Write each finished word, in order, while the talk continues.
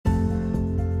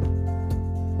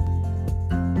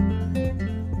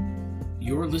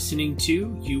You're listening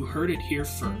to You Heard It Here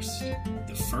First,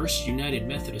 the First United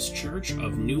Methodist Church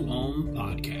of New Ulm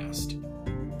podcast.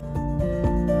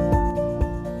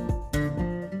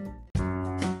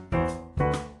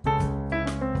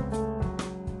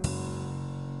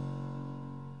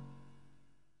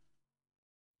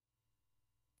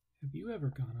 Have you ever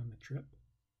gone on a trip?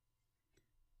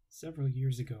 Several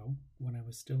years ago, when I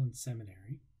was still in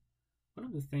seminary, one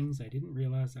of the things I didn't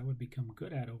realize I would become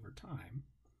good at over time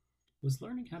was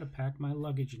learning how to pack my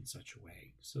luggage in such a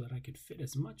way so that I could fit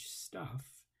as much stuff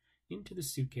into the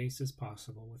suitcase as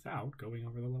possible without going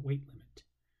over the weight limit.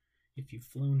 If you've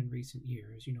flown in recent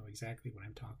years, you know exactly what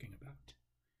I'm talking about.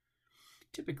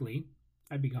 Typically,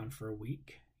 I'd be gone for a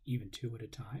week, even 2 at a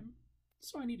time,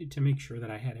 so I needed to make sure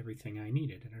that I had everything I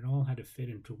needed, and it all had to fit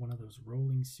into one of those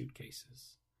rolling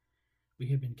suitcases. We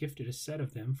had been gifted a set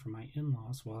of them from my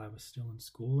in-laws while I was still in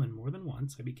school, and more than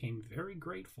once I became very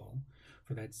grateful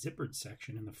for that zippered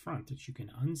section in the front that you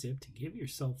can unzip to give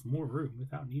yourself more room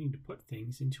without needing to put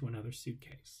things into another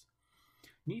suitcase.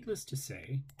 Needless to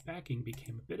say, packing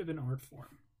became a bit of an art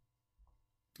form.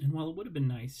 And while it would have been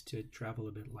nice to travel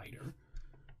a bit lighter,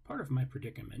 part of my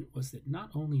predicament was that not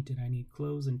only did I need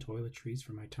clothes and toiletries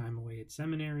for my time away at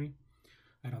seminary,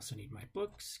 I'd also need my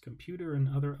books, computer, and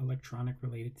other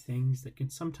electronic-related things that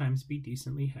can sometimes be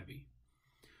decently heavy.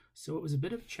 So it was a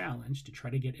bit of a challenge to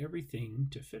try to get everything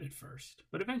to fit at first,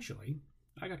 but eventually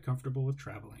I got comfortable with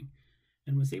traveling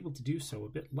and was able to do so a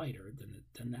bit lighter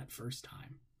than that first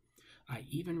time. I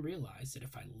even realized that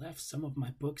if I left some of my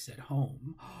books at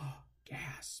home,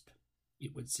 gasp,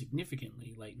 it would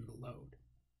significantly lighten the load.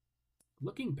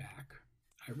 Looking back,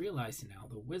 I realize now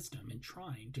the wisdom in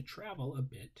trying to travel a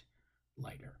bit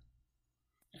lighter.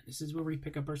 And this is where we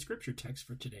pick up our scripture text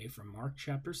for today from Mark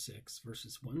chapter 6,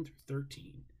 verses 1 through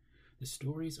 13, the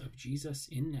stories of Jesus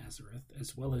in Nazareth,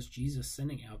 as well as Jesus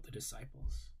sending out the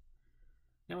disciples.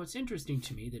 Now, it's interesting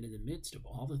to me that in the midst of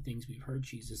all the things we've heard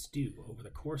Jesus do over the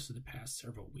course of the past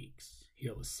several weeks,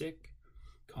 heal the sick,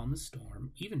 calm the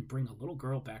storm, even bring a little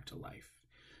girl back to life,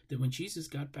 that when Jesus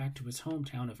got back to his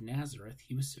hometown of Nazareth,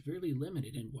 he was severely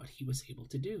limited in what he was able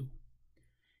to do.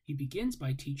 He begins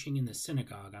by teaching in the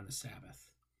synagogue on the Sabbath,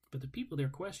 but the people there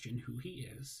question who he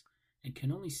is and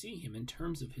can only see him in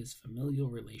terms of his familial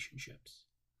relationships.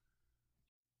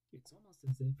 It's almost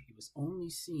as if he was only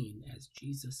seen as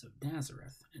Jesus of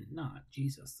Nazareth and not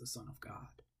Jesus, the Son of God.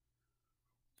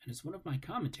 And as one of my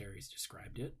commentaries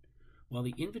described it, while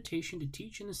the invitation to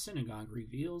teach in the synagogue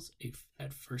reveals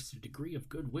at first a degree of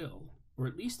goodwill, or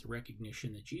at least the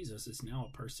recognition that Jesus is now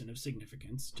a person of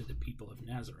significance to the people of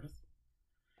Nazareth,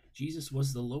 Jesus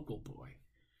was the local boy,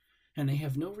 and they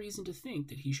have no reason to think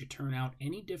that he should turn out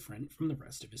any different from the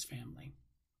rest of his family.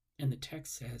 And the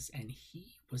text says, and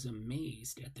he was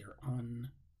amazed at their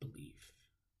unbelief.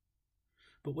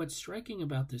 But what's striking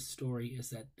about this story is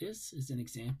that this is an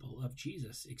example of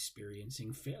Jesus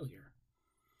experiencing failure.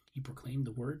 He proclaimed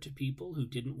the word to people who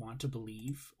didn't want to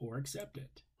believe or accept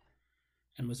it,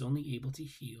 and was only able to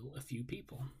heal a few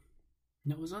people.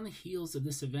 Now, it was on the heels of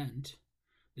this event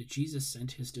that Jesus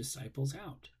sent his disciples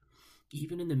out,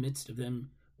 even in the midst of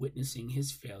them witnessing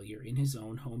his failure in his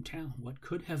own hometown. What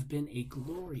could have been a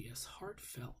glorious,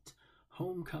 heartfelt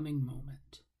homecoming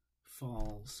moment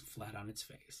falls flat on its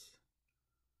face.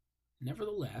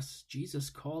 Nevertheless, Jesus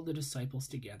called the disciples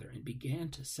together and began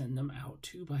to send them out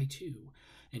 2 by 2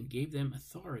 and gave them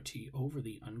authority over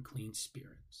the unclean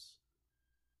spirits.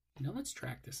 Now let's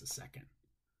track this a second.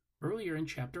 Earlier in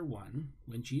chapter 1,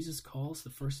 when Jesus calls the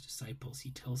first disciples,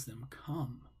 he tells them,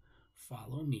 "Come,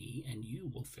 follow me, and you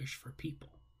will fish for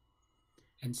people."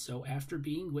 And so after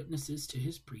being witnesses to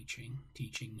his preaching,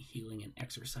 teaching, healing, and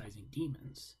exorcising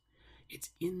demons, it's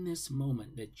in this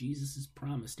moment that Jesus'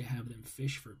 promise to have them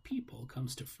fish for people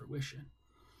comes to fruition.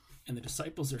 And the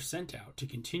disciples are sent out to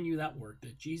continue that work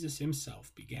that Jesus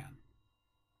himself began.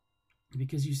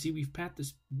 Because you see,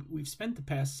 we've spent the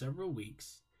past several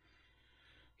weeks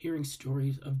hearing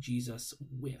stories of Jesus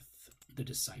with the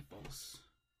disciples,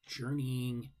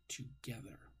 journeying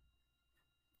together.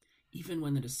 Even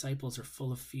when the disciples are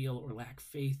full of fear or lack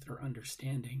faith or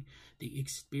understanding, they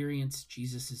experience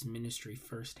Jesus' ministry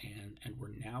firsthand and were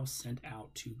now sent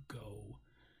out to go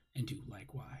and do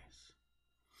likewise.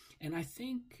 And I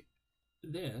think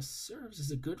this serves as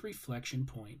a good reflection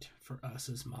point for us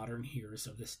as modern hearers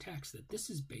of this text, that this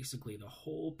is basically the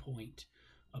whole point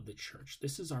of the church.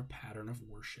 This is our pattern of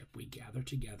worship. We gather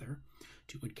together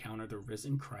to encounter the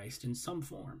risen Christ in some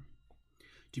form,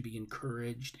 to be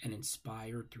encouraged and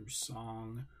inspired through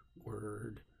song,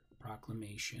 word,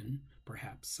 proclamation,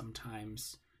 perhaps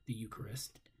sometimes the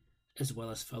Eucharist, as well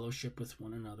as fellowship with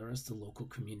one another as the local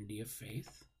community of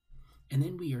faith, and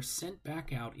then we are sent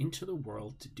back out into the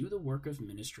world to do the work of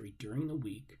ministry during the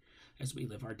week as we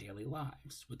live our daily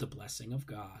lives with the blessing of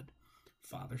God,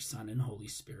 Father, Son, and Holy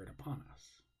Spirit upon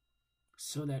us,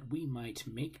 so that we might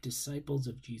make disciples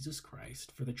of Jesus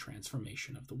Christ for the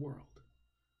transformation of the world.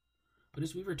 But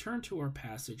as we return to our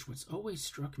passage, what's always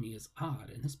struck me as odd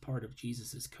in this part of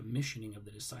Jesus' commissioning of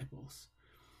the disciples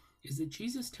is that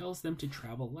Jesus tells them to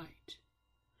travel light.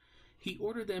 He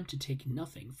ordered them to take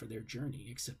nothing for their journey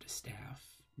except a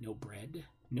staff, no bread,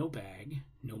 no bag,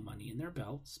 no money in their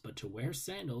belts, but to wear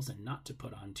sandals and not to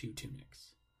put on 2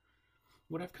 tunics.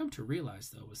 What I've come to realize,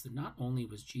 though, is that not only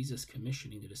was Jesus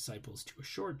commissioning the disciples to a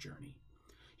short journey,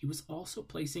 he was also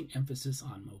placing emphasis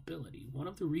on mobility. One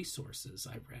of the resources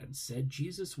I read said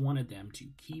Jesus wanted them to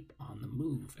keep on the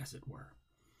move, as it were.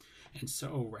 And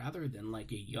so, rather than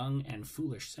like a young and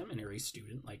foolish seminary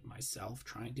student like myself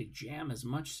trying to jam as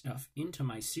much stuff into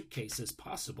my suitcase as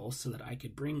possible so that I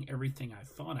could bring everything I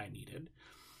thought I needed,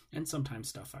 and sometimes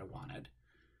stuff I wanted,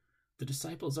 the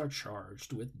disciples are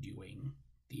charged with doing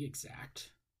the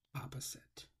exact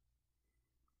opposite.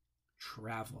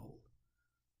 Travel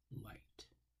light.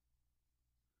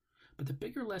 But the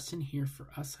bigger lesson here for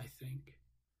us, I think,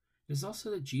 is also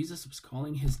that Jesus was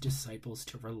calling his disciples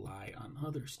to rely on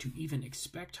others, to even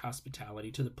expect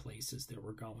hospitality to the places they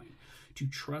were going, to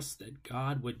trust that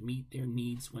God would meet their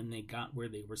needs when they got where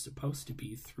they were supposed to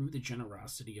be through the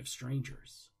generosity of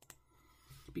strangers.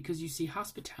 Because you see,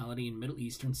 hospitality in Middle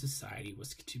Eastern society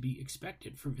was to be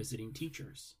expected for visiting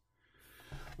teachers.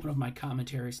 One of my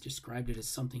commentaries described it as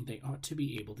something they ought to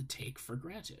be able to take for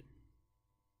granted.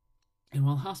 And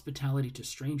while hospitality to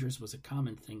strangers was a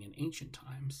common thing in ancient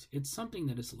times, it's something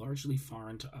that is largely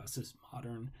foreign to us as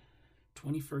modern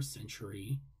 21st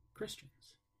century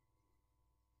Christians.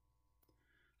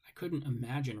 I couldn't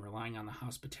imagine relying on the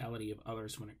hospitality of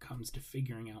others when it comes to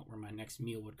figuring out where my next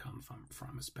meal would come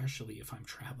from, especially if I'm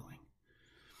traveling.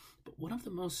 But one of the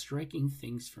most striking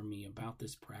things for me about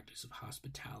this practice of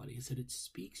hospitality is that it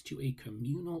speaks to a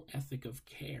communal ethic of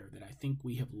care that I think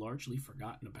we have largely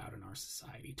forgotten about in our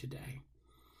society today,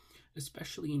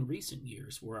 especially in recent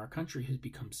years where our country has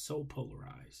become so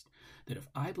polarized that if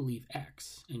I believe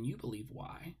X and you believe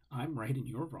Y, I'm right and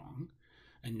you're wrong,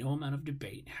 and no amount of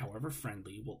debate, however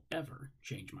friendly, will ever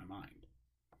change my mind.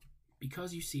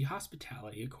 Because you see,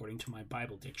 hospitality, according to my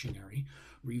Bible dictionary,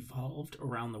 revolved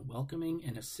around the welcoming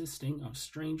and assisting of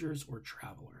strangers or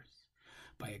travelers.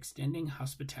 By extending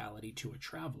hospitality to a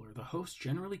traveler, the host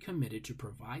generally committed to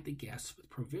provide the guests with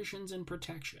provisions and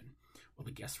protection while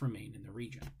the guests remained in the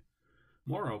region.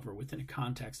 Moreover, within a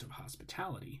context of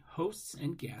hospitality, hosts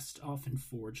and guests often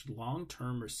forged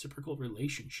long-term reciprocal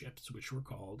relationships which were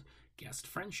called guest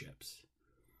friendships.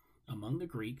 Among the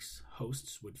Greeks,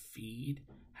 hosts would feed,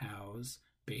 house,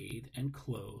 bathe, and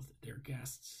clothe their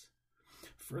guests.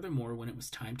 Furthermore, when it was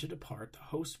time to depart, the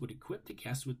host would equip the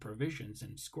guest with provisions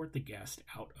and escort the guest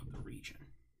out of the region.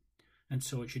 And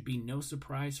so it should be no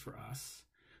surprise for us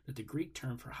that the Greek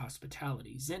term for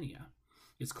hospitality, xenia,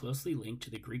 is closely linked to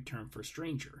the Greek term for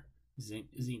stranger,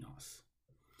 xenos.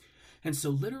 And so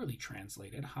literally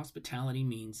translated, hospitality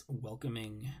means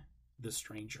welcoming the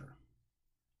stranger.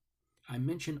 I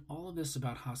mention all of this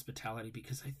about hospitality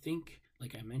because I think,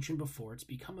 like I mentioned before, it's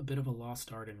become a bit of a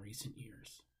lost art in recent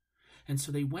years. And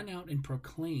so they went out and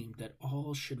proclaimed that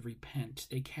all should repent.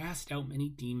 They cast out many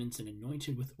demons and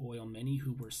anointed with oil many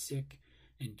who were sick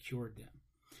and cured them.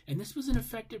 And this was an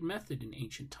effective method in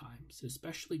ancient times,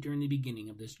 especially during the beginning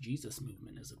of this Jesus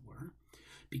movement, as it were,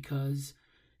 because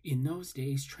in those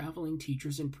days, traveling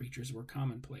teachers and preachers were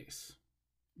commonplace.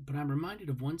 But I'm reminded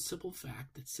of one simple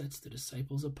fact that sets the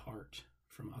disciples apart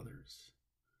from others: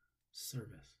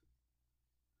 service.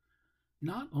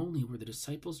 Not only were the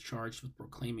disciples charged with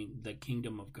proclaiming the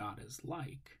kingdom of God as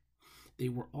like, they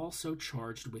were also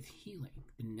charged with healing,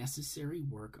 the necessary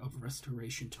work of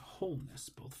restoration to wholeness,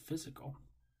 both physical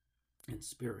and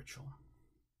spiritual.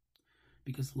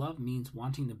 Because love means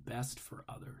wanting the best for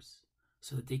others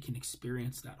so that they can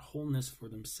experience that wholeness for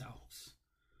themselves.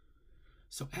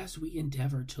 So as we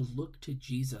endeavor to look to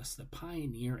Jesus, the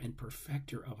pioneer and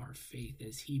perfecter of our faith,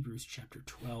 as Hebrews chapter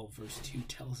 12, verse 2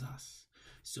 tells us,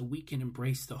 so we can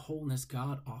embrace the wholeness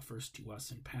God offers to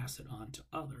us and pass it on to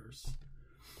others,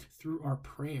 through our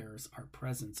prayers, our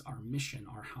presence, our mission,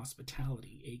 our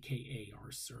hospitality, aka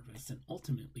our service, and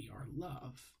ultimately our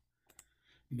love,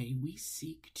 may we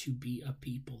seek to be a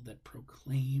people that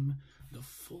proclaim the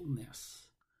fullness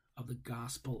of the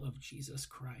gospel of Jesus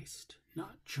Christ,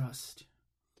 not just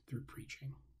through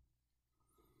preaching.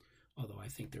 Although I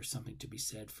think there's something to be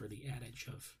said for the adage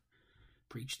of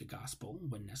preach the gospel,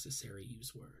 when necessary,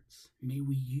 use words. May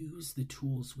we use the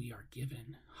tools we are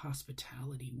given: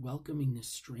 hospitality, welcoming the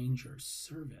stranger,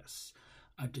 service,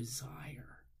 a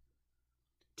desire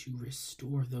to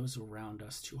restore those around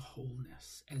us to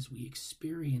wholeness as we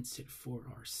experience it for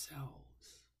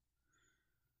ourselves,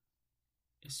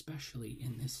 especially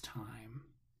in this time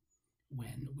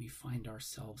when we find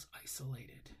ourselves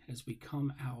isolated, as we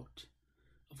come out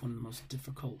of one of the most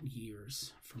difficult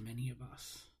years for many of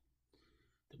us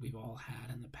that we've all had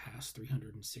in the past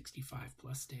 365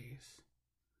 plus days.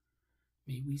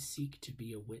 May we seek to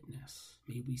be a witness.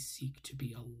 May we seek to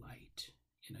be a light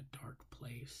in a dark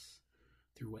place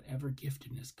through whatever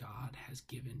giftedness God has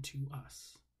given to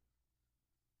us.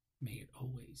 May it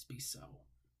always be so.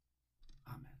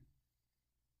 Amen.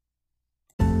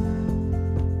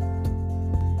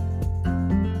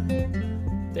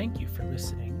 Thank you for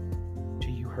listening to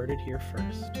You Heard It Here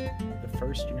First, the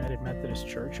First United Methodist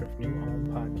Church of New Ulm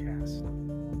podcast.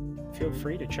 Feel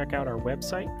free to check out our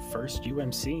website,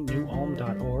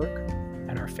 firstumcnew-ulm.org,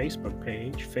 and our Facebook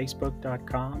page,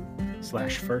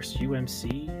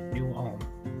 facebook.com/firstumcnew-ulm.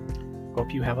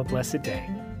 Hope you have a blessed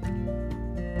day.